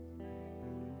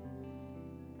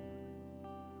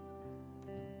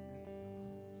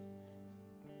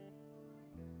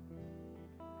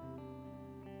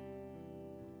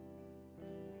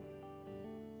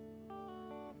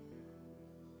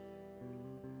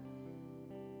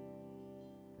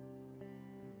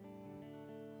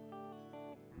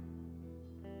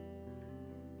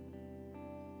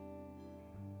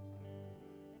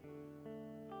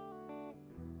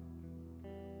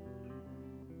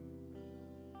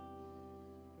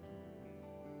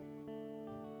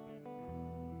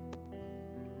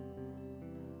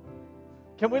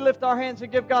Can we lift our hands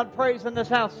and give God praise in this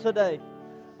house today?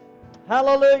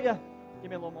 Hallelujah. Give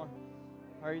me a little more.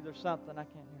 Or either something, I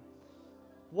can't hear.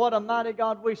 What a mighty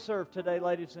God we serve today,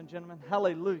 ladies and gentlemen.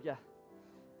 Hallelujah.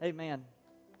 Amen.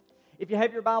 If you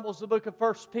have your Bibles, the book of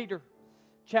 1 Peter,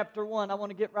 chapter 1, I want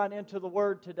to get right into the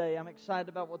Word today. I'm excited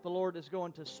about what the Lord is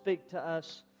going to speak to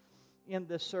us in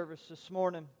this service this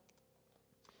morning.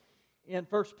 In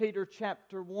 1 Peter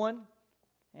chapter 1,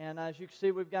 and as you can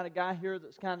see, we've got a guy here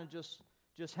that's kind of just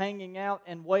hanging out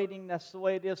and waiting. That's the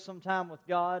way it is sometime with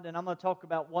God. And I'm going to talk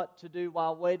about what to do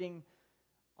while waiting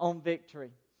on victory.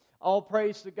 All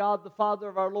praise to God, the Father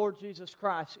of our Lord Jesus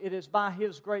Christ. It is by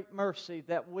His great mercy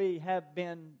that we have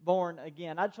been born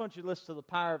again. I just want you to listen to the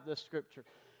power of this scripture.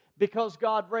 Because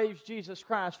God raised Jesus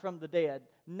Christ from the dead,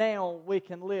 now we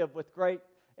can live with great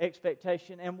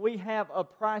expectation. And we have a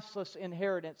priceless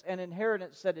inheritance, an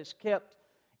inheritance that is kept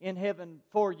in heaven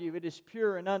for you. It is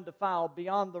pure and undefiled,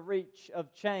 beyond the reach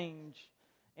of change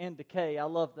and decay. I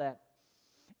love that.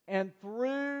 And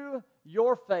through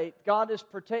your faith, God is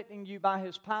protecting you by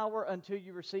His power until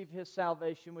you receive His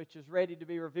salvation, which is ready to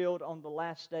be revealed on the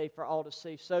last day for all to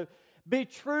see. So be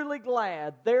truly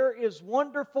glad. There is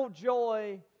wonderful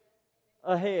joy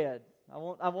ahead. I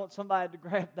want somebody to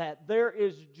grab that. There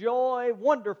is joy,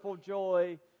 wonderful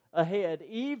joy ahead,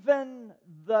 even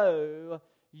though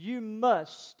you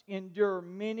must endure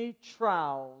many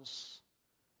trials.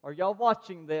 Are y'all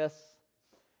watching this?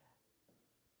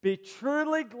 Be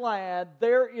truly glad.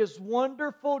 There is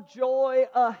wonderful joy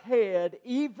ahead,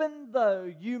 even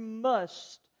though you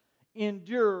must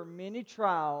endure many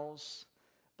trials.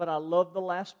 But I love the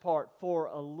last part, for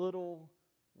a little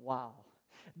while.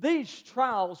 These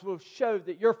trials will show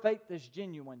that your faith is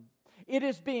genuine. It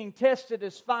is being tested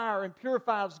as fire and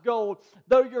purifies gold,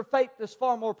 though your faith is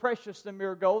far more precious than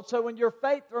mere gold. So when your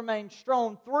faith remains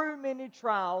strong through many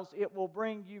trials, it will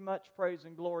bring you much praise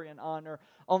and glory and honor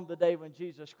on the day when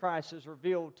Jesus Christ is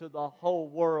revealed to the whole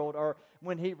world, or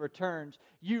when He returns.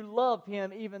 You love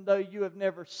Him even though you have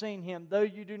never seen Him. Though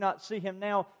you do not see Him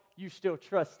now, you still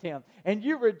trust Him. And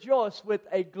you rejoice with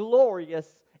a glorious,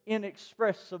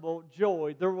 inexpressible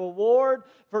joy. The reward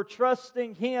for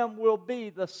trusting Him will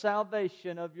be the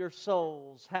salvation of your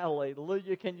souls.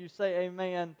 Hallelujah. Can you say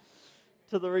amen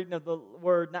to the reading of the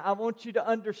Word? Now, I want you to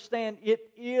understand it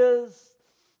is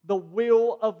the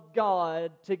will of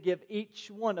God to give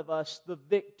each one of us the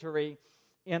victory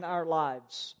in our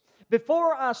lives.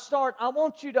 Before I start, I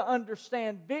want you to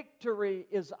understand victory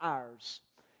is ours.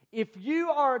 If you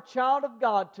are a child of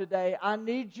God today, I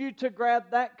need you to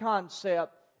grab that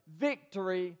concept.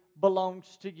 Victory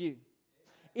belongs to you.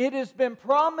 It has been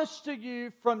promised to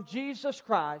you from Jesus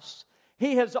Christ.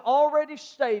 He has already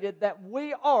stated that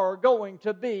we are going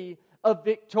to be a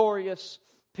victorious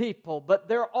people. But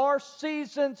there are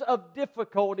seasons of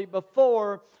difficulty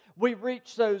before we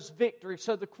reach those victories.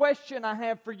 So the question I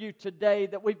have for you today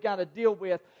that we've got to deal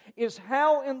with is,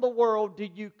 how in the world do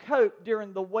you cope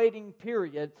during the waiting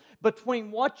period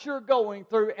between what you're going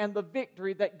through and the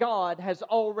victory that God has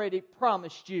already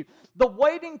promised you? The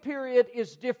waiting period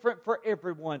is different for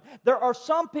everyone. There are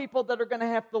some people that are going to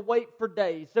have to wait for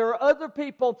days. There are other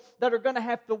people that are going to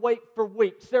have to wait for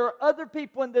weeks. There are other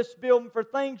people in this building, for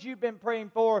things you've been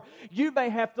praying for, you may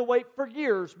have to wait for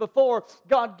years before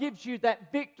God gives you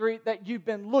that victory that you've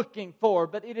been looking for.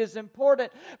 But it is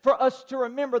important for us to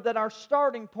remember that our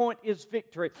starting point is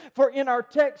victory. For in our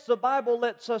text, the Bible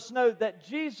lets us know that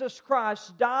Jesus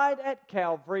Christ died at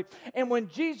Calvary. And when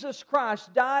Jesus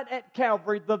Christ died at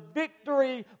Calvary, the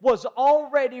victory was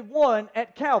already won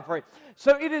at Calvary.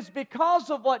 So it is because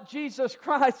of what Jesus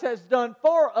Christ has done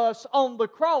for us on the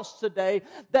cross today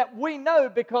that we know,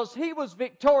 because He was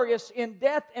victorious in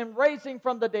death and raising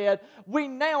from the dead, we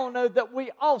now know that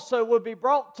we also will be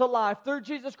brought to life through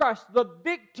Jesus Christ. The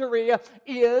victory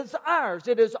is ours.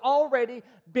 It has already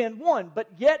been won. But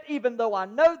yet, even though I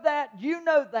know that, you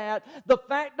know that, the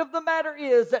fact of the matter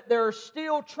is that there are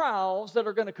still trials that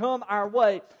are going to come our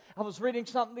way. I was reading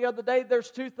something the other day.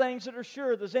 There's two things that are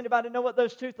sure. Does anybody know what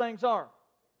those two things are?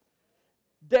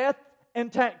 Death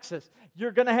and taxes.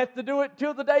 You're going to have to do it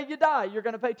till the day you die. You're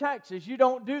going to pay taxes. You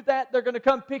don't do that, they're going to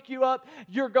come pick you up.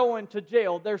 You're going to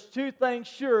jail. There's two things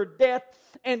sure, death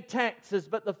and taxes.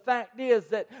 But the fact is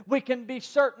that we can be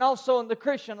certain also in the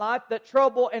Christian life that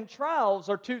trouble and trials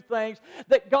are two things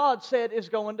that God said is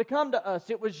going to come to us.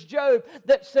 It was Job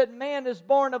that said, man is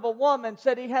born of a woman,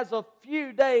 said he has a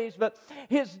few days, but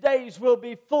his days will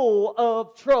be full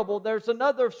of trouble. There's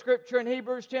another scripture in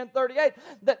Hebrews 10:38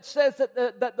 that says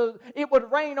that it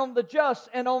would rain on the just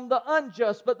and on the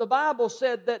unjust. But the Bible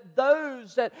said that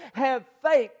those that have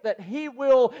faith, that He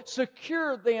will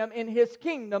secure them in His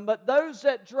kingdom. But those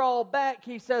that draw back,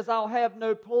 He says, I'll have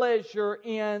no pleasure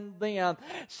in them.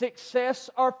 Success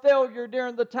or failure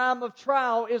during the time of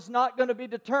trial is not going to be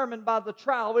determined by the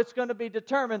trial. It's going to be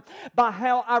determined by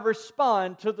how I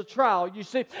respond to the trial. You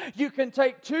see, you can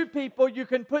take two people, you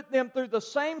can put them through the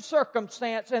same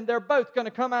circumstance, and they're both going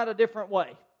to come out a different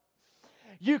way.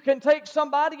 You can take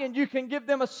somebody and you can give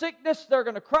them a sickness. They're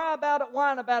going to cry about it,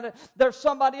 whine about it. There's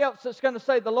somebody else that's going to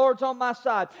say, the Lord's on my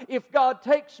side. If God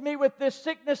takes me with this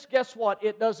sickness, guess what?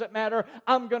 It doesn't matter.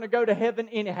 I'm going to go to heaven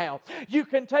anyhow. You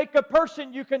can take a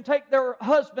person, you can take their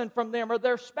husband from them or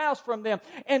their spouse from them,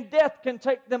 and death can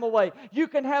take them away. You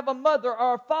can have a mother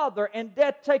or a father and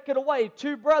death take it away.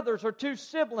 Two brothers or two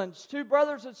siblings, two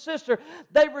brothers and sisters,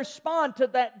 they respond to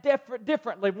that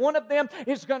differently. One of them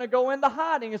is going to go into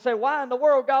hiding and say, why in the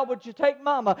world, God, would you take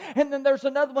mama? And then there's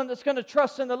another one that's going to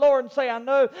trust in the Lord and say, I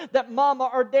know that mama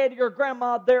or daddy or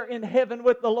grandma, they're in heaven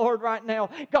with the Lord right now.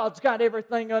 God's got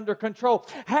everything under control.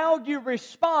 How you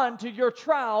respond to your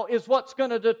trial is what's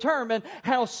going to determine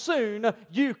how soon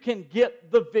you can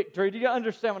get the victory. Do you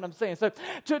understand what I'm saying? So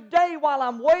today, while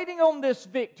I'm waiting on this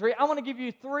victory, I want to give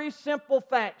you 3 simple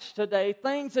facts today,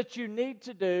 things that you need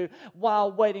to do while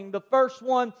waiting. The first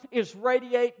one is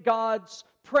radiate God's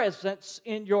presence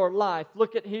in your life.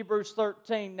 Look at Hebrews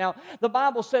 13. Now, the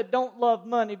Bible said, don't love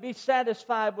money. Be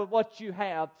satisfied with what you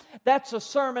have. That's a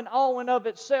sermon all in of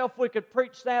itself. We could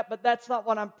preach that, but that's not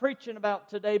what I'm preaching about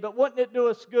today. But wouldn't it do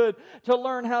us good to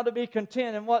learn how to be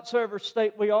content in whatsoever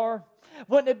state we are?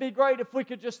 Wouldn't it be great if we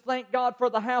could just thank God for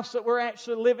the house that we're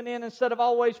actually living in instead of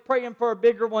always praying for a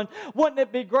bigger one? Wouldn't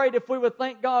it be great if we would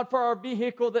thank God for our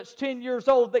vehicle that's 10 years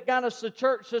old that got us to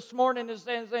church this morning and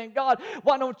saying, God,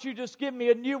 why don't you just give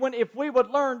me a new one? If we would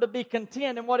learn to be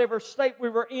content in whatever state we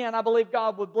were in, I believe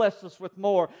God would bless us with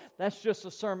more. That's just a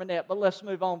sermonette, but let's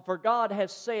move on. For God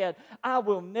has said, I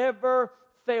will never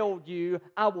failed you,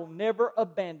 I will never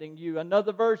abandon you.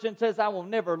 Another version says, I will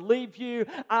never leave you,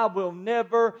 I will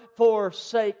never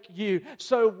forsake you.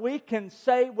 So we can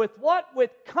say with what?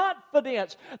 With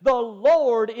confidence, the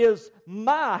Lord is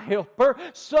my helper,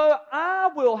 so I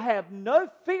will have no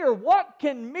fear. What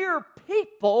can mere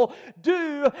people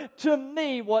do to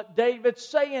me? What David's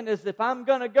saying is, if I'm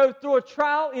going to go through a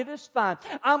trial, it is fine.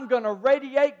 I'm going to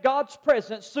radiate God's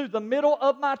presence through the middle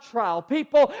of my trial.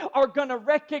 People are going to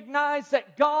recognize that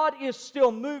God is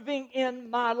still moving in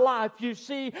my life. You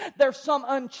see, there's some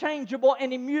unchangeable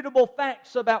and immutable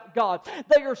facts about God.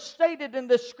 They are stated in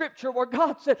the Scripture where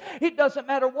God said, it doesn't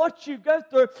matter what you go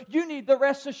through, you need the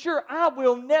rest assured, I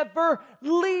will never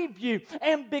leave you.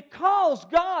 And because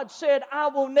God said, I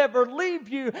will never leave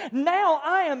you, now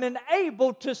I am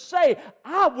enabled to say,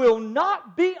 I will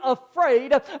not be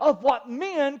afraid of what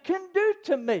men can do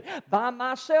to me. By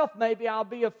myself, maybe I'll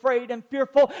be afraid and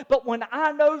fearful, but when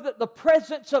I know that the presence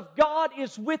of God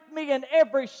is with me in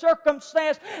every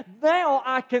circumstance, now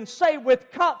I can say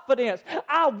with confidence,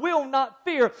 I will not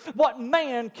fear what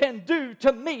man can do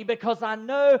to me because I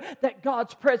know that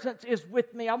God's presence is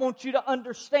with me. I want you to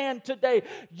understand today,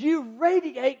 you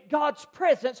radiate God's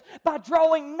presence by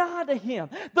drawing nigh to Him.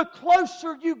 The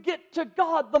closer you get to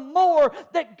God, the more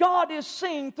that God is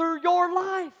seen through your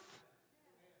life.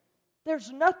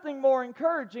 There's nothing more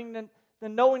encouraging than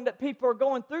knowing that people are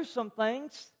going through some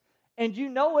things and you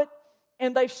know it,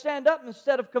 and they stand up, and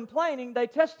instead of complaining, they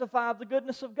testify of the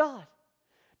goodness of God.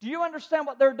 Do you understand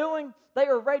what they're doing? They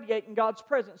are radiating God's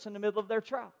presence in the middle of their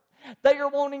trial. They are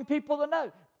wanting people to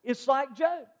know. It's like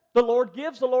Job. The Lord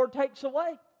gives, the Lord takes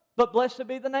away. But blessed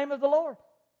be the name of the Lord.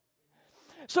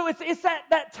 So it's at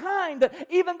that time that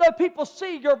even though people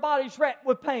see your body's racked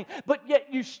with pain, but yet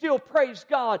you still praise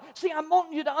God. See, I'm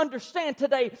wanting you to understand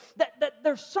today that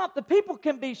there's something. People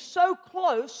can be so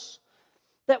close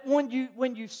that when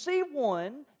you see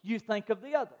one, you think of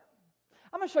the other.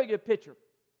 I'm going to show you a picture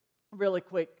really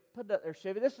quick. Put that there,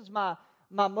 Chevy. This is my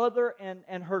mother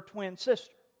and her twin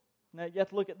sister. Now, you have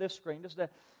to look at this screen.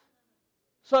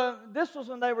 So this was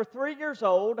when they were 3 years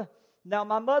old. Now,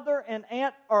 my mother and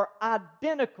aunt are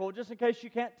identical, just in case you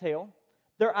can't tell.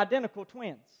 They're identical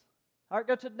twins. All right,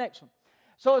 go to the next one.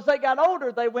 So as they got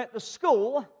older, they went to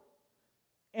school,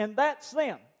 and that's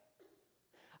them.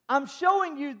 I'm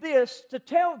showing you this to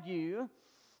tell you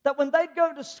that when they'd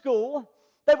go to school,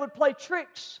 they would play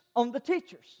tricks on the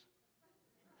teachers.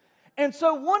 And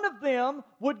so one of them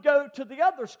would go to the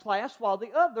other's class while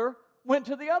the other went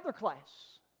to the other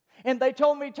class. And they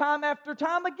told me time after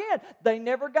time again, they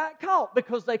never got caught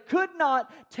because they could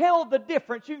not tell the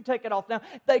difference. You can take it off now.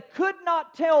 They could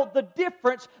not tell the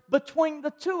difference between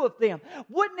the two of them.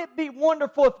 Wouldn't it be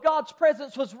wonderful if God's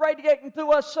presence was radiating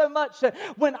through us so much that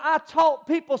when I talk,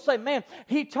 people say, man,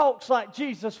 he talks like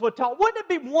Jesus would talk. Wouldn't it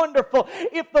be wonderful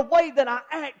if the way that I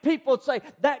act, people would say,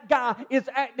 that guy is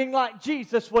acting like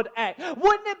Jesus would act?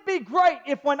 Wouldn't it be great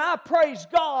if when I praise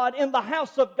God in the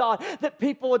house of God, that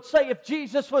people would say, if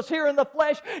Jesus was here in the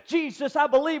flesh, Jesus, I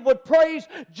believe, would praise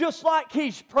just like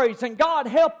he's praising. God,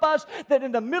 help us that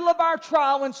in the middle of our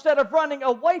trial, instead of running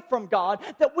away from God,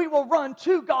 that we will run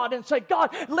to God and say,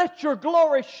 God, let your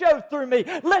glory show through me.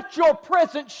 Let your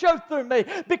presence show through me.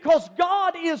 Because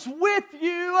God is with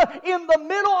you in the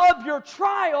middle of your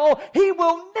trial. He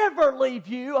will never leave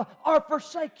you or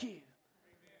forsake you.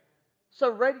 So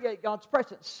radiate God's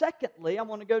presence. Secondly, I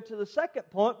want to go to the second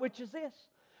point, which is this.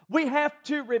 We have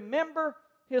to remember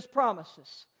His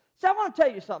promises. See, I want to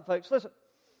tell you something, folks. Listen,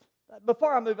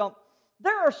 before I move on,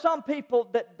 there are some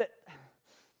people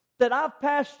that I've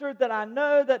pastored, that I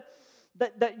know,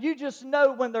 that you just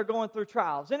know when they're going through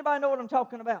trials. Anybody know what I'm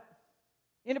talking about?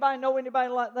 Anybody know anybody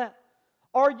like that?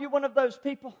 Are you one of those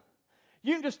people?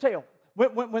 You can just tell.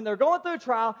 When they're going through a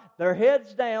trial, their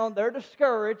head's down, they're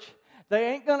discouraged. They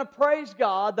ain't going to praise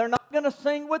God. They're not going to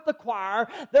sing with the choir.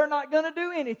 They're not going to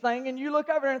do anything. And you look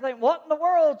over and think, what in the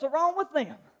world's wrong with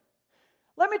them?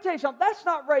 Let me tell you something. That's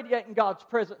not radiating God's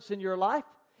presence in your life.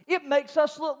 It makes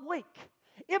us look weak.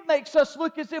 It makes us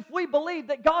look as if we believe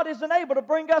that God isn't able to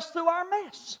bring us through our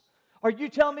mess. Are you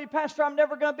telling me, Pastor, I'm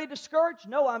never going to be discouraged?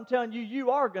 No, I'm telling you,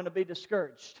 you are going to be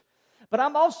discouraged. But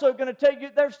I'm also going to tell you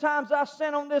there's times I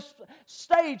stand on this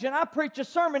stage and I preach a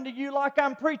sermon to you like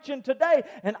I'm preaching today,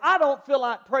 and I don't feel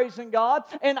like praising God,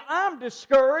 and I'm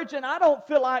discouraged, and I don't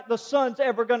feel like the sun's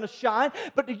ever going to shine.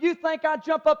 But do you think I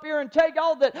jump up here and tell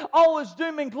y'all that all is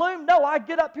doom and gloom? No, I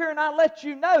get up here and I let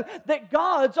you know that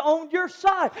God's on your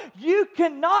side. You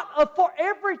cannot afford,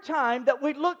 every time that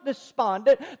we look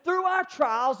despondent through our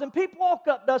trials and people walk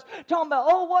up to us talking about,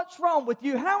 oh, what's wrong with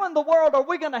you? How in the world are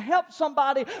we going to help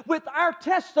somebody with our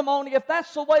testimony if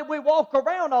that's the way we walk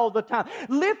around all the time?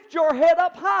 Lift your head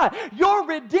up high. Your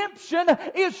redemption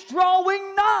is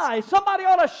drawing nigh. Somebody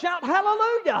ought to shout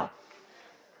hallelujah.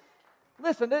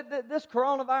 Listen, this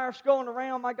coronavirus going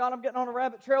around, my God, I'm getting on a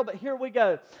rabbit trail, but here we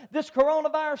go. This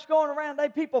coronavirus going around, they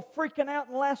people freaking out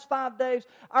in the last 5 days.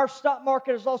 Our stock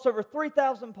market has lost over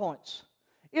 3,000 points.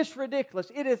 It's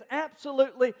ridiculous. It is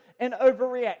absolutely an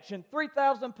overreaction.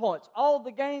 3,000 points. All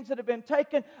the gains that have been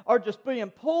taken are just being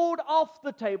pulled off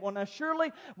the table. Now,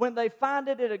 surely, when they find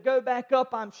it, it'll go back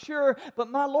up, I'm sure. But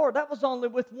my Lord, that was only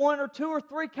with 1 or 2 or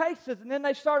 3 cases. And then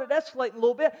they started escalating a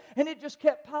little bit, and it just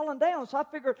kept piling down. So I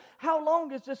figured, how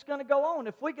long is this going to go on?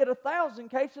 If we get 1,000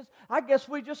 cases, I guess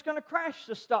we're just going to crash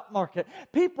the stock market.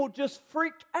 People just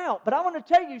freaked out. But I want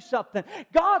to tell you something.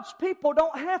 God's people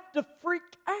don't have to freak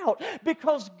out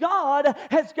because God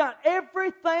has got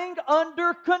everything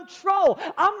under control.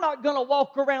 I'm not going to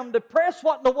walk around depressed.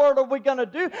 What in the world are we going to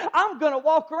do? I'm going to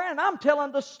walk around. I'm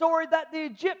telling the story that the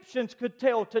Egyptians could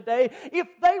tell today if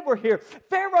they were here.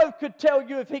 Pharaoh could tell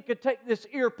you if he could take this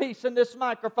earpiece and this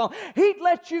microphone. He'd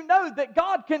let you know that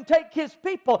God can take His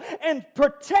people and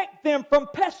protect them from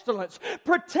pestilence,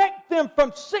 protect them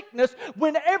from sickness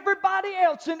when everybody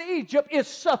else in Egypt is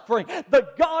suffering. The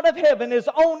God of heaven is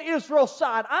on Israel's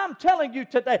side. I'm telling you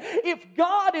today, if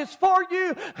God is for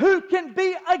you, who can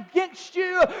be against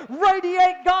you?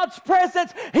 Radiate God's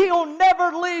presence. He'll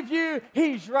never leave you.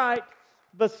 He's right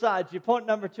beside you. Point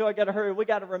number 2, I got to hurry. We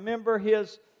got to remember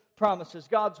His promises.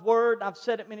 God's Word, I've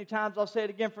said it many times, I'll say it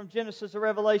again from Genesis to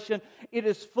Revelation, it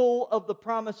is full of the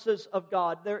promises of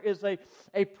God. There is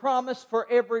a promise for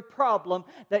every problem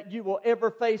that you will ever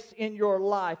face in your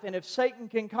life. And if Satan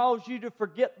can cause you to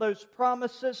forget those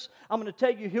promises, I'm going to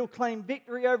tell you, he'll claim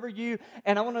victory over you.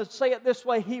 And I want to say it this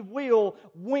way, he will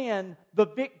win the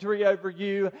victory over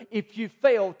you if you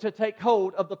fail to take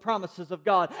hold of the promises of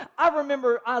God. I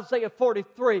remember Isaiah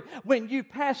 43, when you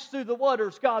pass through the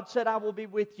waters, God said, I will be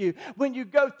with you. When you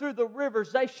go through the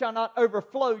rivers, they shall not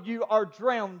overflow you or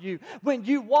drown you. When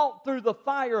you walk through the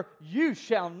fire, you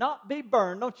shall not be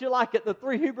burned. Don't you like it? The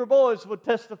 3 Hebrew boys would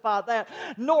testify that.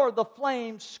 Nor the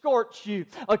flames scorch you.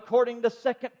 According to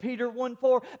 2 Peter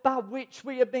 1:4, by which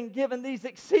we have been given these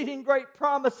exceeding great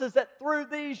promises, that through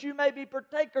these you may be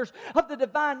partakers of the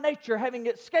divine nature, having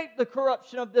escaped the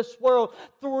corruption of this world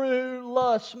through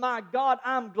lust. My God,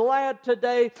 I'm glad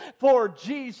today for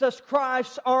Jesus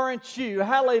Christ, aren't you?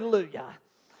 Hallelujah.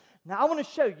 Now I want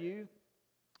to show you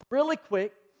really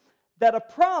quick that a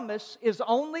promise is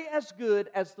only as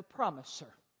good as the promiser.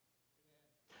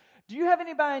 Do you have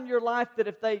anybody in your life that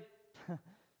if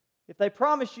they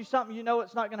promise you something, you know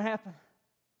it's not going to happen?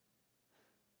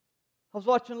 I was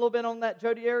watching a little bit on that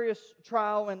Jodi Arias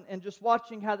trial and just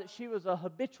watching how that she was a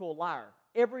habitual liar.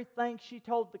 Everything she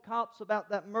told the cops about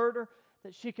that murder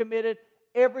that she committed,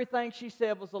 everything she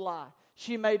said was a lie.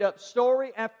 She made up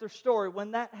story after story.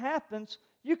 When that happens,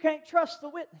 you can't trust the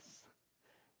witness.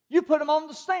 You put them on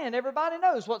the stand. Everybody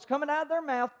knows what's coming out of their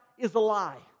mouth is a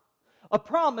lie. A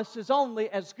promise is only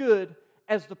as good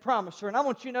as the promiser. And I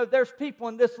want you to know there's people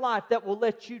in this life that will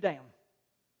let you down.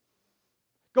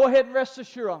 Go ahead and rest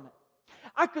assured on it.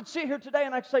 I could sit here today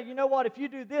and I could say, you know what, if you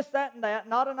do this, that, and that,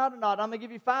 not, I'm going to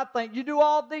give you 5 things. You do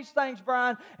all these things,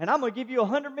 Brian, and I'm going to give you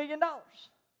 $100 million.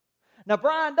 Now,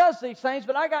 Brian does these things,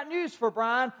 but I got news for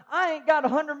Brian. I ain't got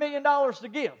 $100 million to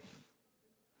give.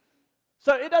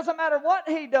 So it doesn't matter what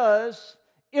he does.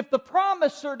 If the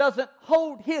promiser doesn't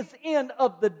hold his end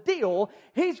of the deal,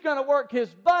 he's going to work his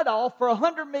butt off for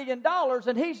 $100 million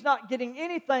and he's not getting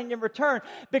anything in return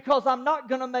because I'm not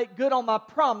going to make good on my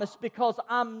promise because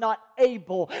I'm not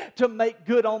able to make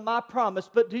good on my promise.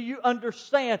 But do you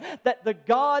understand that the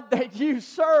God that you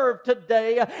serve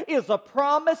today is a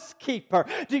promise keeper?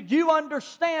 Do you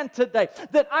understand today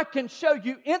that I can show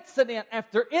you incident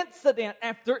after incident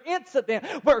after incident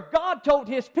where God told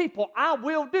His people, I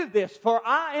will do this for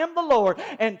I am the Lord.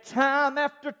 And time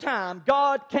after time,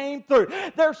 God came through.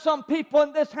 There's some people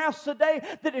in this house today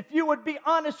that if you would be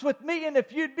honest with me and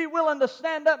if you'd be willing to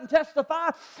stand up and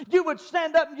testify, you would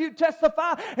stand up and you'd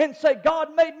testify and say,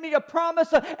 God made me a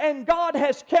promise and God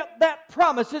has kept that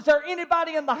promise. Is there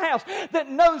anybody in the house that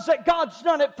knows that God's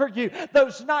done it for you?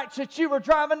 Those nights that you were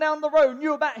driving down the road and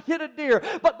you about hit a deer,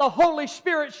 but the Holy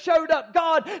Spirit showed up.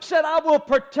 God said, I will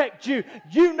protect you.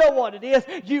 You know what it is.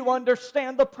 You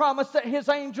understand the promise that His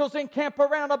angels encamp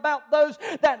around about those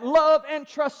that love and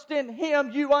trust in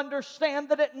Him. You understand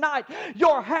that at night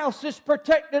your house is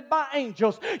protected by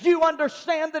angels. You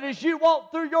understand that as you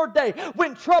walk through your day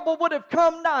when trouble would have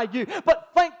come nigh you,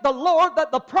 but thank the Lord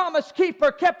that the promise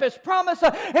keeper kept His promise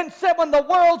and said when the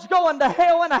world's going to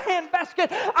hell in a handbasket,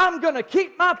 I'm going to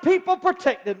keep my people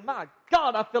protected. My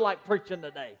God, I feel like preaching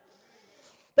today.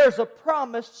 There's a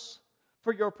promise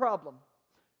for your problem.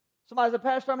 Somebody said,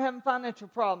 Pastor, I'm having financial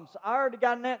problems. I already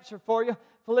got an answer for you.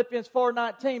 Philippians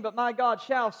 4:19, but my God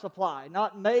shall supply,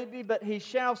 not maybe, but He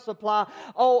shall supply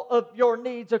all of your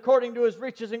needs according to His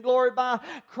riches and glory by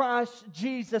Christ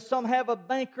Jesus. Some have a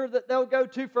banker that they'll go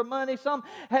to for money. Some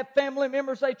have family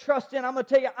members they trust in. I'm going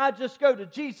to tell you, I just go to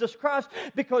Jesus Christ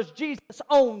because Jesus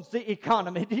owns the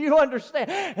economy. Do you understand?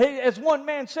 As one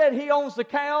man said, He owns the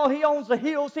cow, He owns the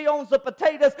hills, He owns the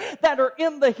potatoes that are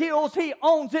in the hills. He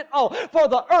owns it all. For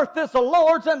the earth is the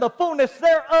Lord's and the fullness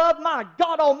thereof. My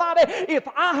God Almighty, if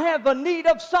I have a need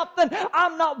of something,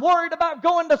 I'm not worried about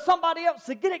going to somebody else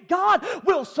to get it. God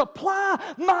will supply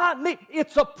my need.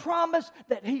 It's a promise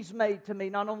that He's made to me.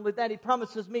 Not only that, He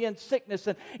promises me in sickness.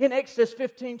 And in Exodus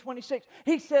 15:26,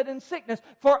 He said in sickness,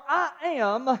 for I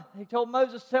am, He told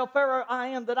Moses, tell Pharaoh, I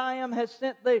am that I am has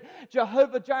sent thee.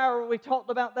 Jehovah Jireh, we talked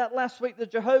about that last week, the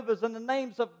Jehovahs and the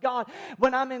names of God.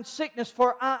 When I'm in sickness,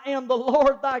 for I am the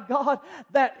Lord thy God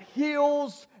that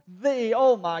heals thee.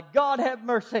 Oh my God, have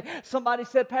mercy. Somebody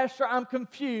said, Pastor, I'm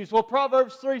confused. Well,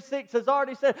 Proverbs 3:6 has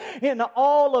already said, in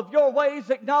all of your ways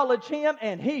acknowledge Him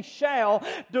and He shall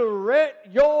direct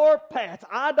your paths.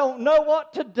 I don't know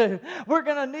what to do. We're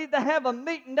going to need to have a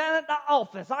meeting down at the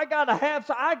office. I got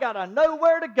to know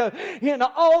where to go. In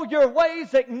all your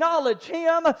ways acknowledge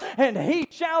Him and He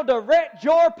shall direct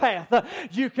your path.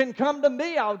 You can come to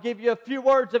me. I'll give you a few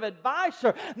words of advice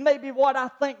or maybe what I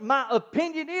think my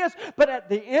opinion is, but at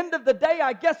the end of the day,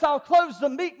 I guess I'll close the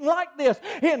meeting like this.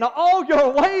 In all your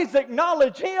ways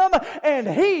acknowledge Him and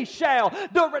He shall.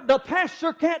 The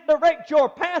pastor can't direct your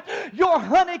path. Your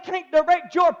honey can't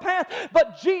direct your path.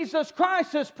 But Jesus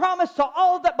Christ has promised to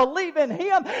all that believe in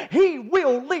Him, He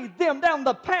will lead them down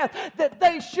the path that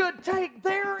they should take.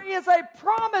 There is a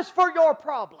promise for your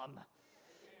problem.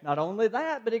 Not only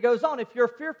that, but He goes on, if you're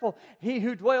fearful, he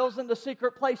who dwells in the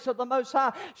secret place of the Most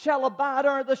High shall abide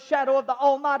under the shadow of the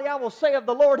Almighty. I will say of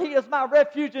the Lord, He is my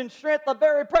refuge and strength, the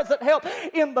very present help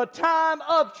in the time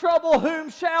of trouble.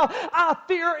 Whom shall I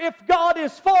fear? If God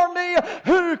is for me,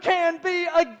 who can be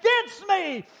against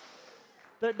me?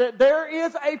 There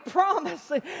is a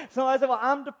promise. Somebody said, well,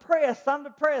 I'm depressed,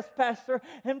 Pastor.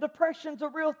 And depression's a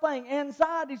real thing.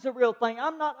 Anxiety's a real thing.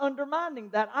 I'm not undermining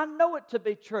that. I know it to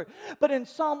be true. But in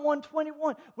Psalm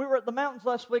 121, we were at the mountains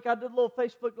last week. I did a little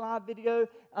Facebook Live video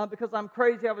because I'm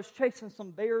crazy. I was chasing some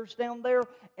bears down there.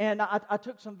 And I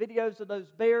took some videos of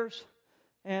those bears.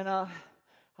 And I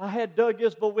had Doug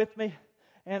Isbell with me.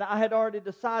 And I had already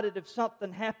decided if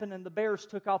something happened and the bears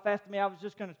took off after me, I was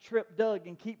just going to trip Doug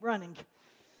and keep running.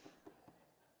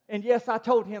 And yes, I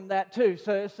told him that too,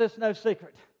 so it's just no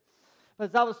secret.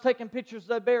 As I was taking pictures of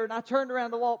the bear, and I turned around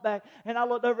to walk back, and I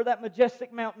looked over that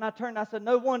majestic mountain. I turned, and I said,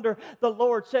 no wonder the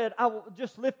Lord said, I will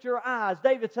just lift your eyes.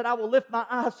 David said, I will lift my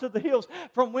eyes to the hills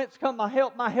from whence come my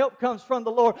help. My help comes from the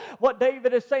Lord. What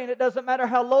David is saying, it doesn't matter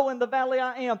how low in the valley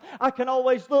I am. I can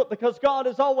always look because God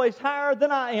is always higher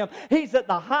than I am. He's at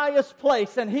the highest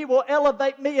place, and He will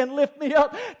elevate me and lift me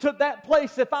up to that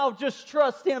place if I'll just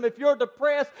trust Him. If you're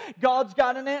depressed, God's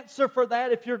got an answer for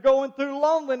that. If you're going through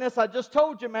loneliness, I just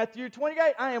told you, Matthew 28,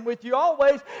 I am with you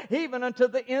always, even unto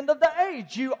the end of the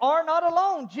age. You are not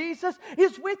alone. Jesus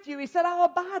is with you. He said, I'll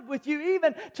abide with you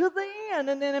even to the end.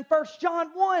 And then in 1 John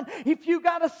 1, if you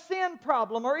got a sin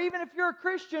problem, or even if you're a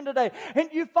Christian today and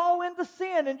you fall into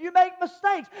sin and you make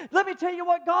mistakes, let me tell you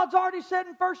what God's already said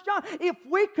in 1 John. If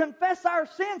we confess our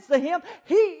sins to Him,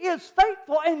 He is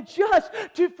faithful and just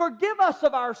to forgive us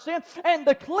of our sins and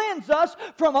to cleanse us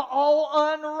from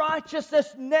all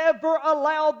unrighteousness. Never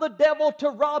allow the devil to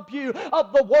rob you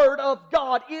of the Word of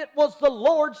God. It was the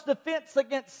Lord's defense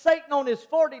against Satan on His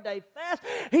 40-day fast.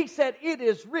 He said, it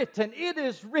is written, it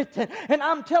is written. And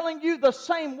I'm telling you, the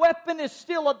same weapon is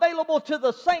still available to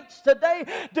the saints today.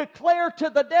 Declare to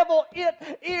the devil, it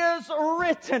is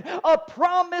written. A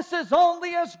promise is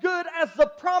only as good as the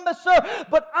promiser.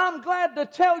 But I'm glad to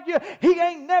tell you, He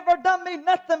ain't never done me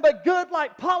nothing but good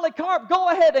like Polycarp. Go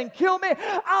ahead and kill me.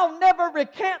 I'll never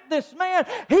recant this man.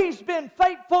 He's been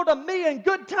faithful to me in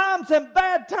good times and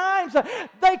bad times.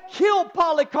 They killed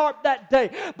Polycarp that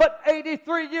day. But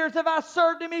 83 years have I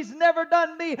served Him. He's never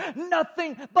done me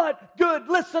nothing but good.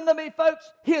 Listen to me, folks.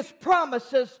 His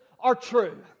promises are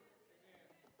true.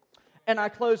 And I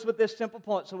close with this simple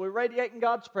point. So we're radiating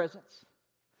God's presence.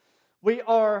 We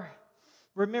are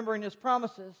remembering His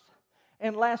promises.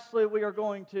 And lastly, we are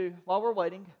going to, while we're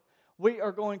waiting, we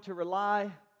are going to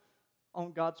rely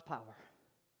on God's power.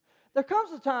 There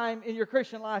comes a time in your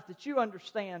Christian life that you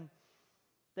understand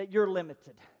that you're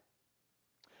limited.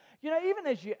 You know, even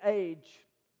as you age,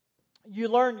 you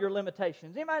learn your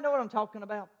limitations. Anybody know what I'm talking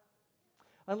about?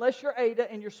 Unless you're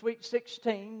Ada and you're sweet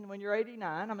 16 when you're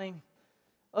 89. I mean,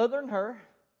 other than her.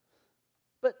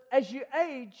 But as you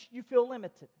age, you feel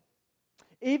limited.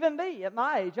 Even me, at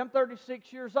my age, I'm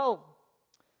 36 years old.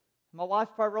 My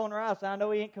wife's probably rolling her eyes, so I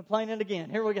know he ain't complaining again.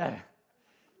 Here we go.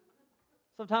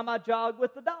 Sometimes I jog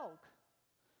with the dog.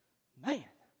 Man,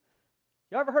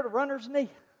 you ever heard of runner's knee?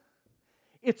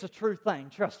 It's a true thing.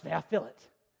 Trust me, I feel it.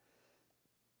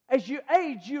 As you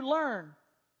age, you learn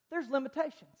there's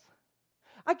limitations.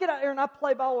 I get out there and I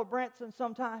play ball with Branson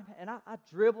sometime, and I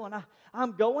dribble and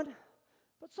I'm going.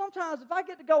 But sometimes if I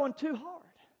get to going too hard,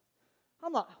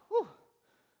 I'm like, whew,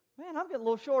 man, I'm getting a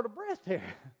little short of breath here.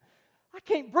 I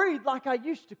can't breathe like I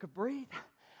used to could breathe.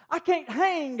 I can't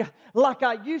hang like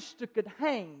I used to could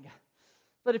hang.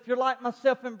 But if you're like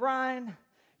myself and Brian,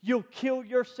 you'll kill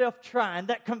yourself trying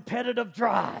that competitive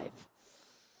drive.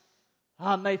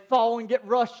 I may fall and get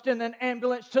rushed in an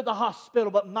ambulance to the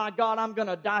hospital, but my God, I'm going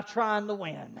to die trying to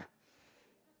win.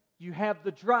 You have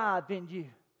the drive in you,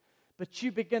 but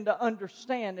you begin to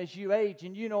understand as you age,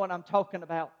 and you know what I'm talking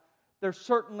about. There's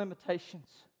certain limitations.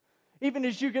 Even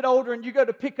as you get older and you go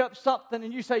to pick up something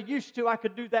and you say, used to, I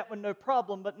could do that with no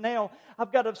problem, but now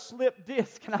I've got a slip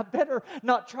disc and I better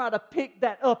not try to pick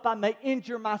that up. I may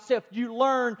injure myself. You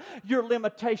learn your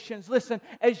limitations. Listen,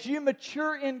 as you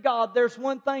mature in God, there's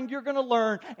one thing you're going to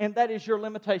learn, and that is your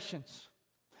limitations.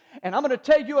 And I'm going to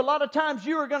tell you, a lot of times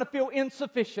you are going to feel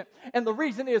insufficient, and the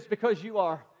reason is because you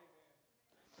are.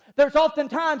 There's often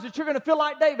times that you're going to feel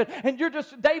like David, and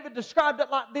David described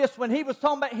it like this when he was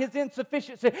talking about his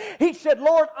insufficiency. He said,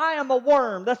 Lord, I am a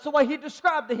worm. That's the way he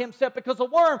described it himself, because a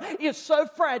worm is so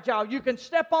fragile. You can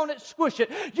step on it, squish it.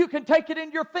 You can take it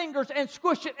in your fingers and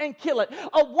squish it and kill it.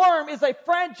 A worm is a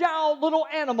fragile little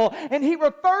animal, and he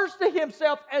refers to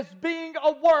himself as being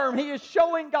a worm. He is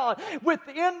showing God,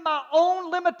 within my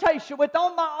own limitation,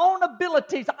 within my own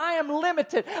abilities, I am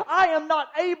limited. I am not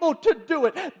able to do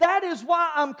it. That is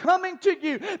why I'm coming to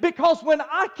you, because when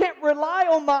I can't rely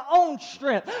on my own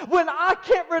strength, when I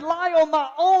can't rely on my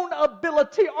own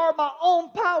ability or my own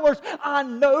powers, I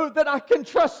know that I can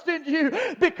trust in you,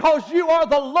 because you are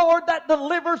the Lord that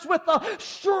delivers with a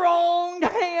strong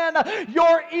hand.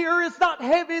 Your ear is not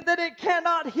heavy that it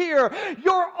cannot hear.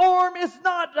 Your arm is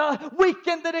not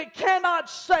weakened that it cannot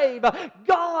save.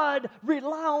 God,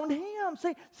 rely on Him.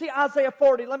 See Isaiah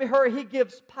 40. Let me hurry. He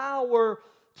gives power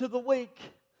to the weak,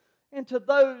 and to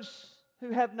those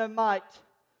who have no might,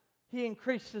 He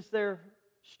increases their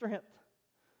strength.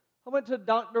 I went to a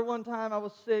doctor one time. I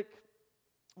was sick.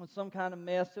 with some kind of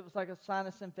mess. It was like a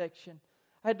sinus infection.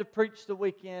 I had to preach the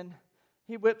weekend.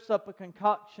 He whips up a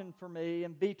concoction for me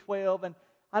and B12, and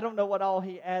I don't know what all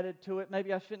he added to it.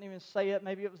 Maybe I shouldn't even say it.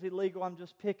 Maybe it was illegal. I'm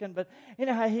just picking. But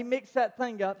anyhow, he mixed that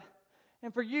thing up.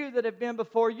 And for you that have been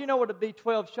before, you know what a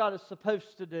B12 shot is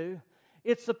supposed to do.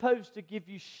 It's supposed to give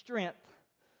you strength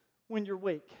when you're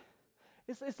weak.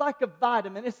 It's like a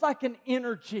vitamin. It's like an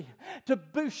energy to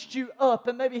boost you up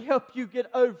and maybe help you get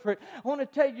over it. I want to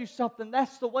tell you something.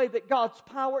 That's the way that God's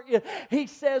power is. He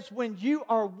says, when you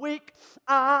are weak,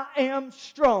 I am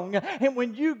strong. And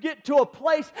when you get to a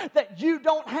place that you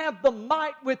don't have the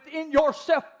might within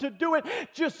yourself to do it,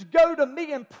 just go to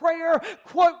me in prayer,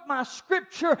 quote my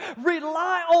scripture,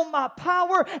 rely on my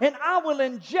power, and I will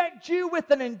inject you with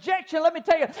an injection. Let me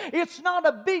tell you, it's not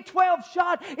a B12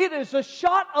 shot. It is a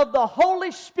shot of the Holy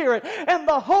Spirit, and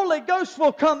the Holy Ghost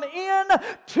will come in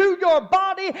to your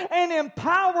body and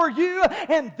empower you,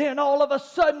 and then all of a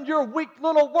sudden your weak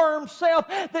little worm self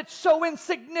that's so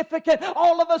insignificant,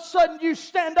 all of a sudden you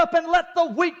stand up and let the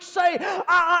weak say,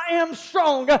 I am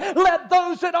strong. Let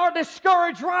those that are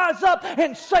discouraged rise up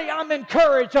and say, I'm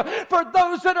encouraged. For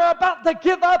those that are about to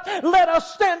give up, let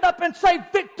us stand up and say,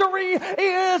 victory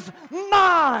is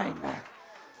mine.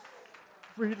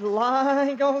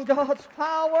 Relying on God's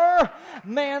power.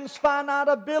 Man's finite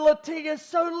ability is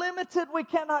so limited we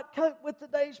cannot cope with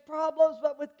today's problems,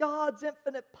 but with God's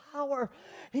infinite power,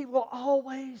 He will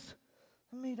always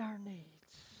meet our needs.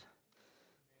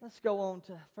 Let's go on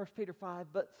to 1 Peter 5.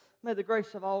 But may the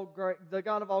grace of all the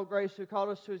God of all grace who called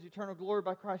us to His eternal glory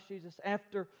by Christ Jesus,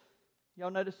 after,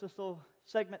 y'all notice this little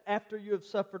segment, after you have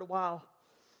suffered a while.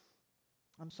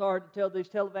 I'm sorry to tell these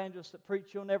televangelists that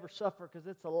preach you'll never suffer, because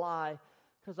it's a lie.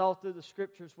 Because all through the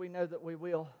Scriptures we know that we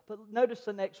will. But notice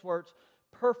the next words.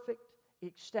 Perfect,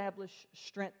 establish,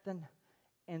 strengthen,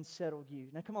 and settle you.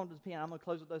 Now come on to the piano. I'm going to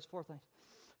close with those 4 things.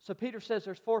 So Peter says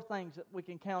there's 4 things that we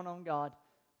can count on God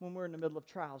when we're in the middle of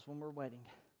trials, when we're waiting.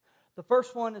 The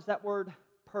first one is that word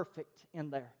perfect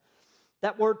in there.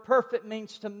 That word perfect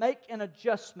means to make an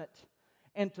adjustment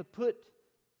and to put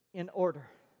in order.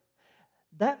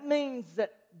 That means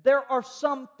that there are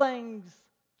some things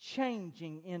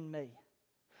changing in me.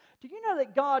 Do you know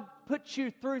that God puts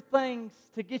you through things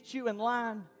to get you in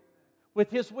line with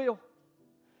His will?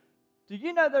 Do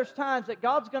you know there's times that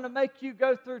God's going to make you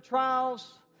go through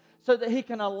trials so that He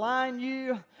can align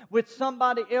you with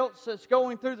somebody else that's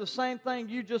going through the same thing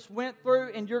you just went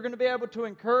through, and you're going to be able to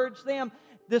encourage them?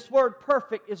 This word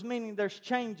perfect is meaning there's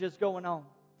changes going on.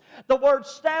 The word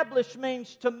establish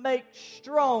means to make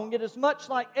strong. It is much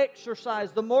like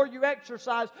exercise. The more you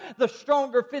exercise, the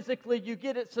stronger physically you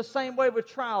get. It's the same way with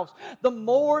trials. The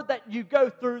more that you go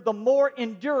through, the more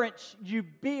endurance you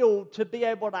build to be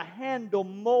able to handle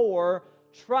more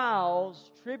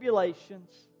trials,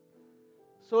 tribulations.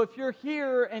 So if you're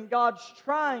here and God's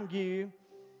trying you,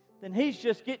 then He's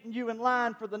just getting you in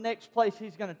line for the next place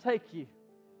He's going to take you.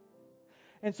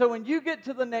 And so when you get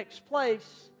to the next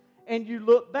place, and you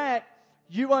look back,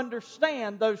 you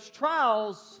understand those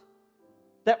trials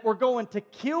that were going to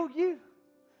kill you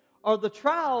are the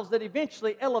trials that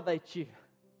eventually elevate you.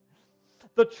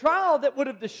 The trial that would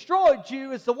have destroyed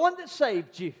you is the one that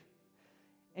saved you.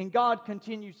 And God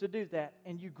continues to do that.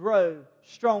 And you grow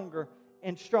stronger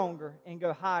and stronger and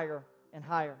go higher and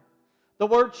higher. The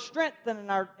word strengthen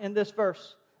in this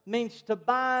verse means to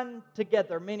bind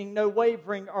together, meaning no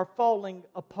wavering or falling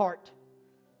apart.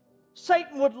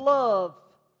 Satan would love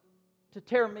to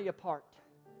tear me apart.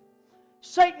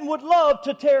 Satan would love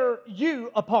to tear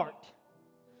you apart.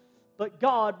 But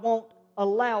God won't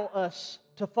allow us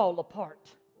to fall apart.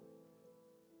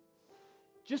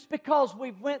 Just because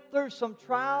we've went through some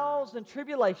trials and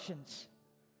tribulations.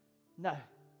 No.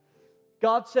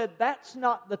 God said that's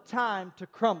not the time to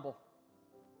crumble.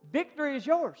 Victory is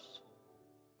yours.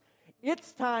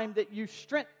 It's time that you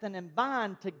strengthen and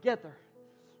bind together.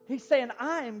 He's saying,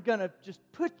 I am going to just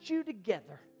put you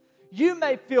together. You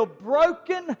may feel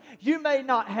broken. You may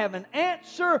not have an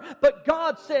answer. But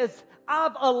God says,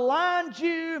 I've aligned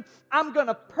you. I'm going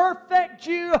to perfect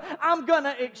you. I'm going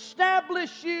to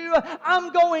establish you.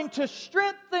 I'm going to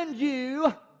strengthen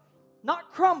you,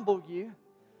 not crumble you.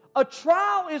 A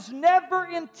trial is never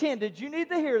intended. You need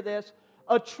to hear this.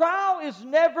 A trial is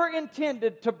never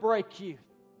intended to break you.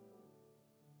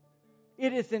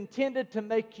 It is intended to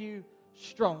make you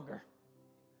stronger.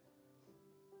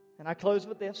 And I close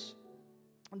with this.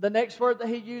 The next word that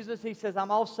he uses, he says, I'm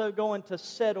also going to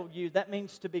settle you. That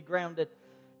means to be grounded.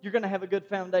 You're going to have a good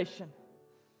foundation.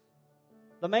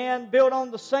 The man built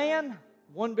on the sand,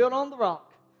 one built on the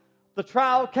rock. The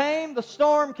trial came, the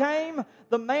storm came,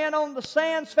 the man on the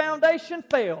sand's foundation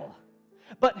fell.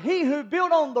 But he who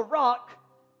built on the rock,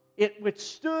 it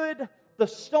withstood the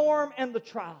storm and the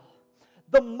trial.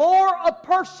 The more a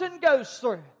person goes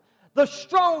through, the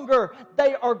stronger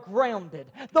they are grounded.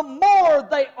 The more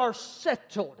they are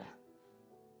settled.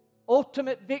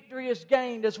 Ultimate victory is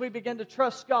gained as we begin to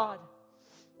trust God,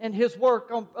 and His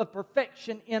work of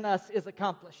perfection in us is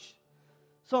accomplished.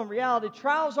 So in reality,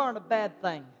 trials aren't a bad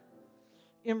thing.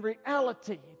 In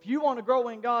reality, if you want to grow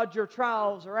in God, your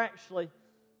trials are actually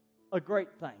a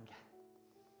great thing.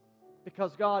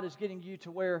 Because God is getting you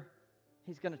to where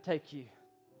He's going to take you.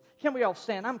 Can we all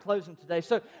stand? I'm closing today.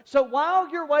 So while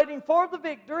you're waiting for the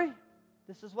victory,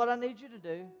 this is what I need you to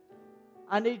do.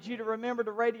 I need you to remember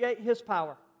to radiate His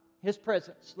power, His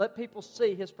presence. Let people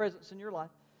see His presence in your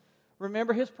life.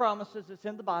 Remember His promises. It's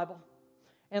in the Bible.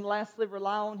 And lastly,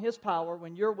 rely on His power.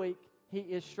 When you're weak, He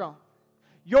is strong.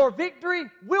 Your victory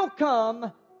will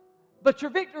come, but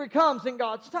your victory comes in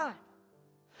God's time.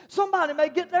 Somebody may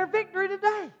get their victory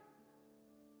today.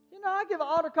 You know, I give an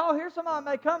altar call here. Somebody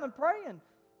may come and pray,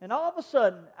 and all of a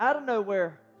sudden, out of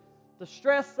nowhere, the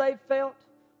stress they've felt,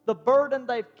 the burden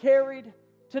they've carried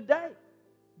today,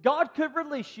 God could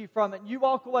release you from it, and you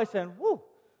walk away saying, "Whoa,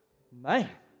 man,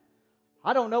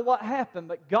 I don't know what happened,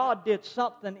 but God did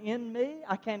something in me.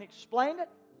 I can't explain it.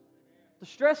 The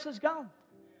stress is gone.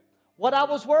 What I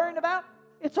was worrying about,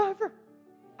 it's over.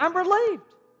 I'm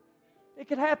relieved." It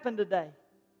could happen today.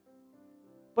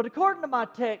 But according to my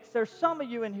text, there's some of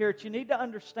you in here that you need to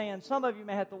understand. Some of you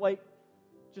may have to wait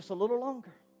just a little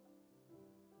longer.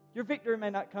 Your victory may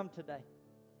not come today.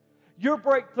 Your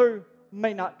breakthrough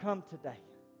may not come today.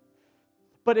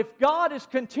 But if God is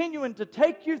continuing to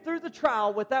take you through the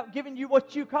trial without giving you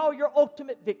what you call your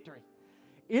ultimate victory,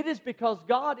 it is because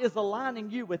God is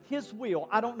aligning you with His will.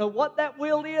 I don't know what that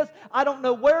will is. I don't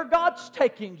know where God's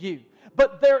taking you.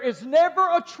 But there is never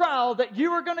a trial that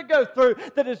you are going to go through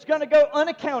that is going to go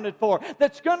unaccounted for,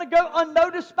 that's going to go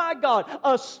unnoticed by God.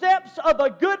 The steps of a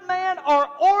good man are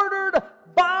ordered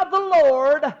by the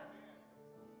Lord,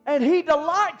 and He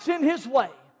delights in His way.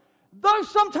 Though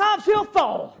sometimes he'll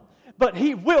fall, but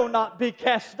he will not be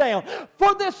cast down.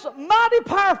 For this mighty,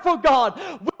 powerful God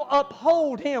will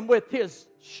uphold him with His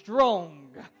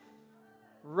strong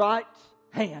right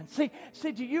hand. See,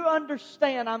 do you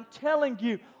understand? I'm telling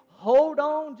you, hold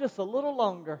on just a little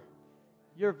longer.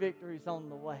 Your victory's on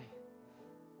the way.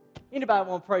 Anybody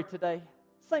want to pray today?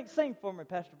 Sing for me,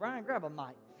 Pastor Brian. Grab a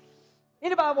mic.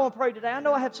 Anybody want to pray today? I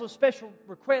know I have some special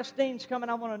requests. Dean's coming.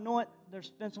 I want to anoint.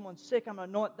 There's been someone sick. I'm going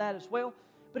to anoint that as well.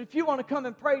 But if you want to come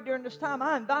and pray during this time,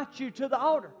 I invite you to the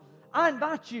altar. I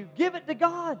invite you. Give it to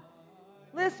God.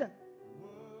 Listen.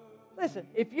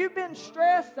 If you've been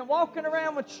stressed and walking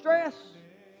around with stress,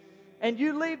 and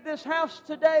you leave this house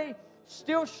today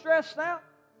still stressed out,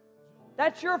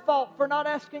 that's your fault for not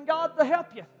asking God to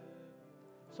help you.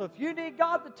 So if you need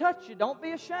God to touch you, don't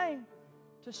be ashamed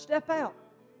to step out.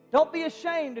 Don't be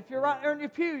ashamed if you're right there in your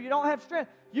pew, you don't have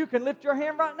strength. You can lift your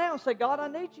hand right now and say, "God, I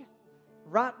need you."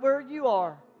 Right where you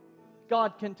are,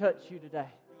 God can touch you today.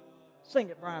 Sing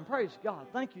it, Brian. Praise God.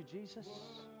 Thank you, Jesus.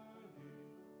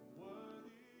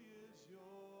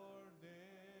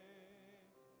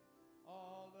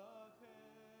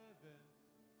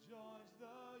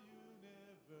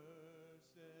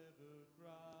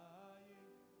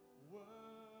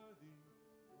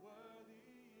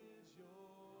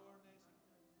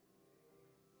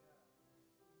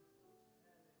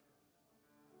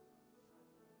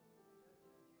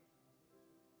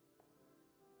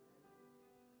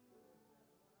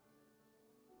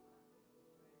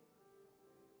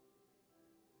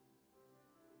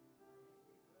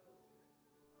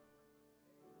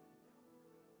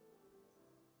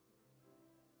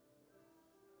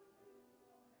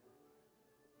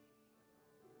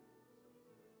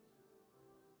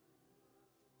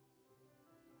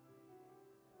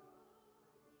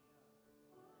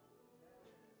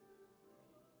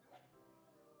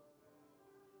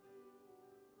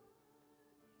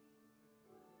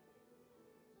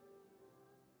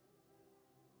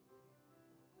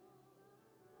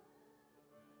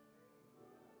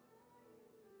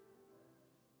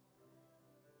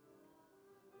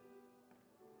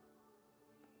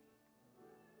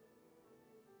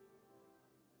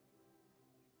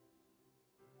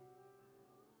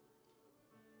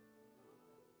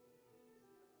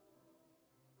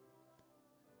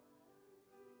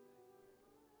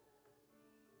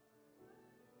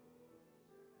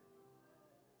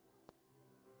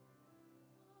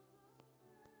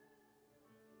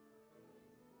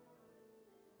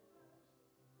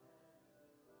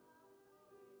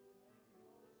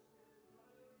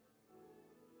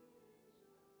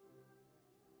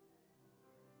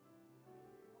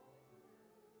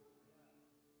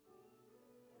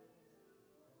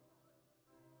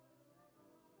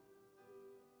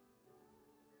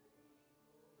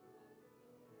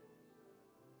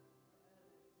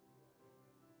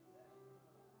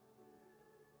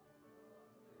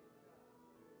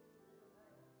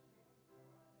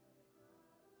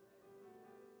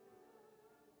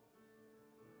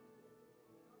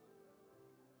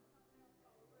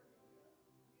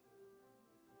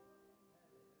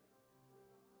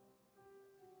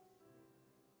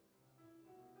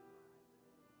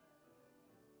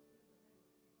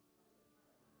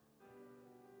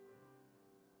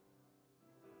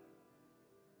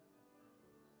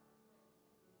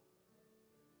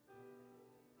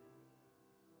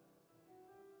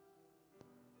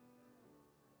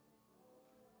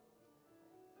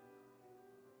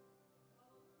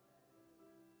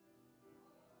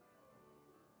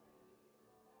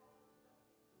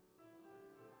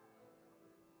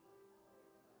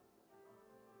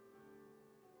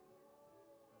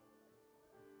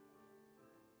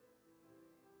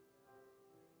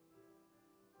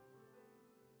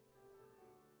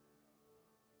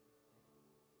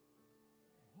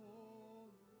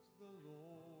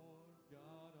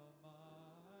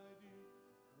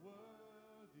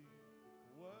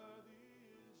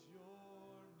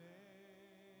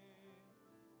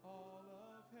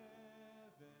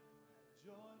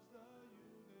 joins the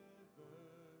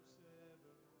universe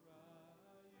ever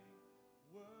crying,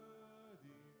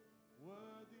 worthy,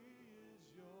 worthy is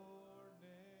your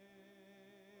name.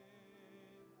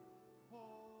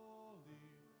 Holy,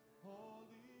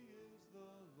 holy is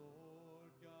the Lord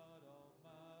God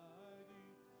Almighty,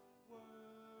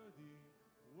 worthy,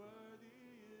 worthy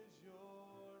is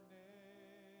your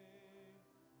name.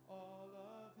 All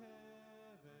of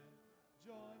heaven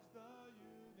joins the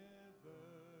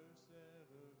universe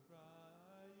ever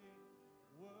crying,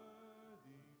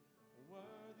 worthy,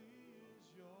 worthy is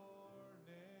your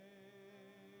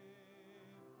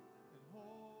name. And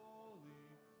holy,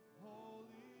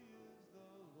 holy is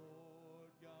the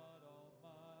Lord God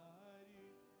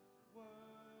Almighty,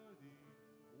 worthy,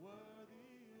 worthy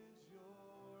is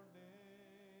your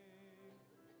name.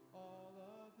 All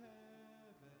of heaven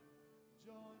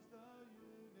joins the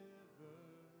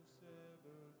universe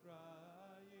ever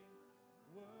crying,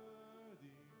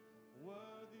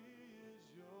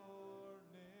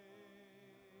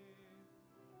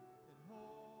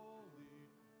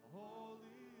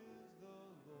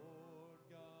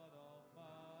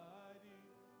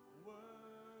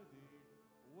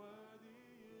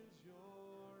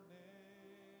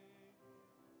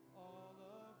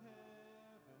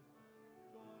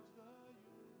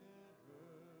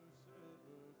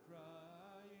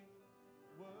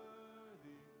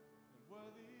 worthy,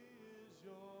 worthy is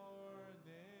your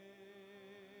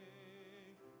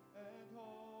name. And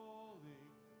holy,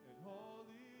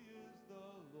 holy is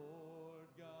the Lord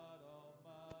God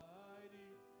Almighty,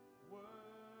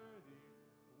 worthy,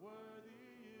 worthy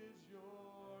is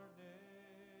your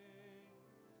name.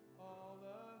 All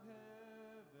of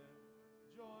heaven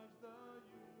joins the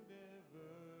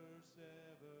universe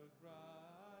ever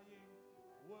crying,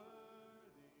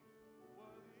 worthy, and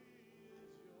worthy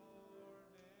is your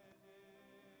name. And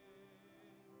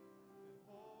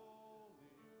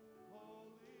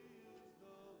holy is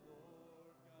the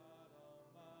Lord God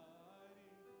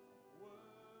Almighty,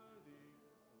 worthy,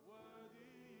 worthy is your name.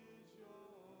 All of heaven joins the universe ever crying, worthy, worthy is your name. And holy, holy is the Lord God Almighty, worthy, worthy is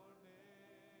your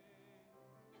name.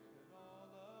 And all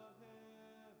of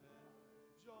heaven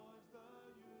joins the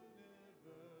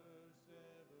universe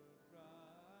ever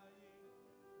crying,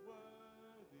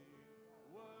 worthy,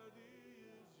 worthy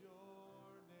is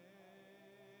your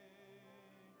name.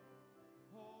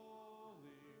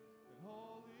 Holy, and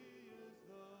holy is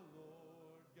the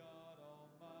Lord God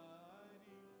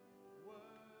Almighty,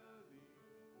 worthy,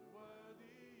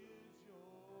 worthy is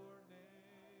your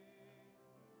name.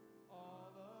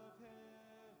 All of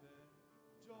heaven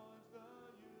joins the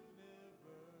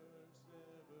universe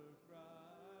ever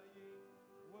crying,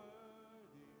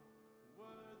 worthy,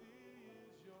 worthy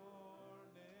is your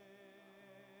name.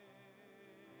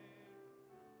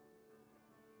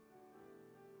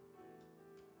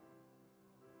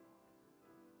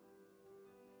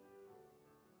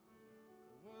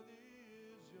 Worthy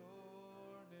is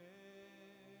your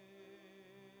name.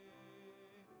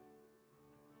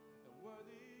 And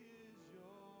worthy is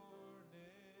your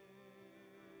name.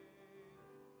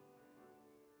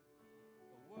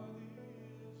 And worthy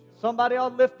is your Somebody ought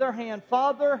to lift their hand.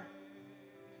 Father,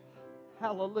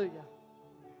 hallelujah.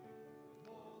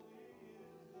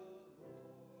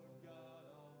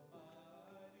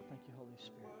 Thank you, Holy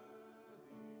Spirit.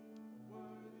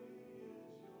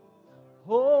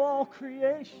 Oh, all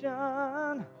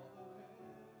creation.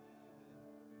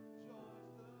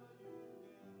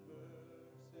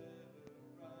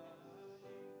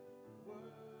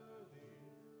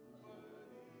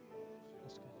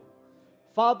 That's good.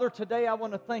 Father, today I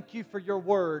want to thank you for your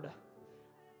word.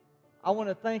 I want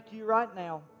to thank you right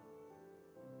now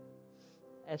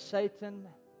as Satan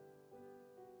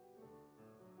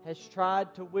has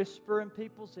tried to whisper in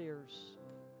people's ears.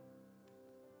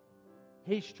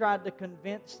 He's tried to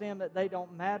convince them that they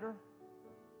don't matter.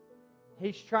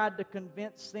 He's tried to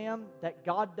convince them that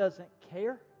God doesn't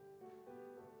care.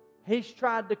 He's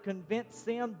tried to convince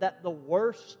them that the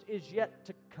worst is yet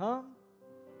to come.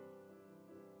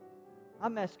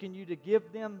 I'm asking you to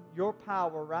give them your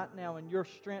power right now and your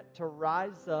strength to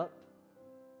rise up,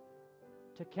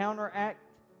 to counteract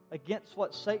against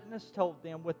what Satan has told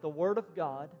them with the Word of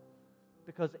God,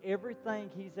 because everything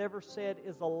he's ever said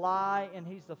is a lie, and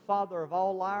he's the father of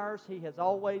all liars. He has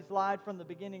always lied from the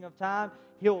beginning of time.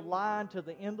 He'll lie until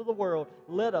the end of the world.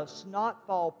 Let us not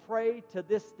fall prey to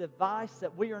this device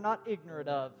that we are not ignorant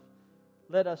of.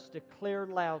 let us declare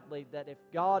loudly that if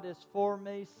God is for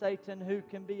me, Satan, who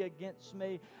can be against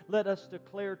me? Let us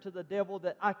declare to the devil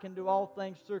that I can do all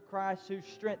things through Christ who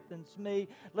strengthens me.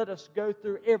 Let us go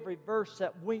through every verse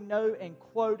that we know and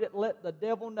quote it. Let the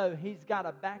devil know he's got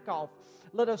to back off.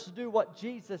 Let us do what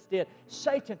Jesus did.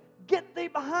 Satan, get thee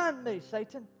behind me,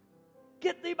 Satan.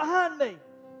 Get thee behind me.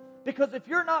 Because if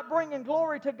you're not bringing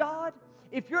glory to God,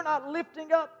 if you're not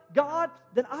lifting up God,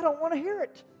 then I don't want to hear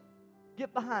it.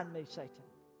 Get behind me, Satan.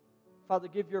 Father,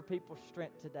 give your people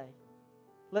strength today.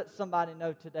 Let somebody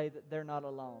know today that they're not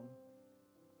alone,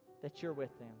 that you're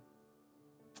with them.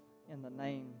 In the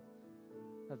name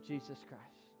of Jesus Christ.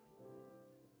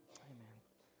 Amen.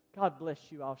 God bless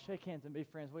you all. Shake hands and be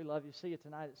friends. We love you. See you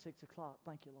tonight at 6 o'clock.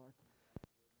 Thank you, Lord.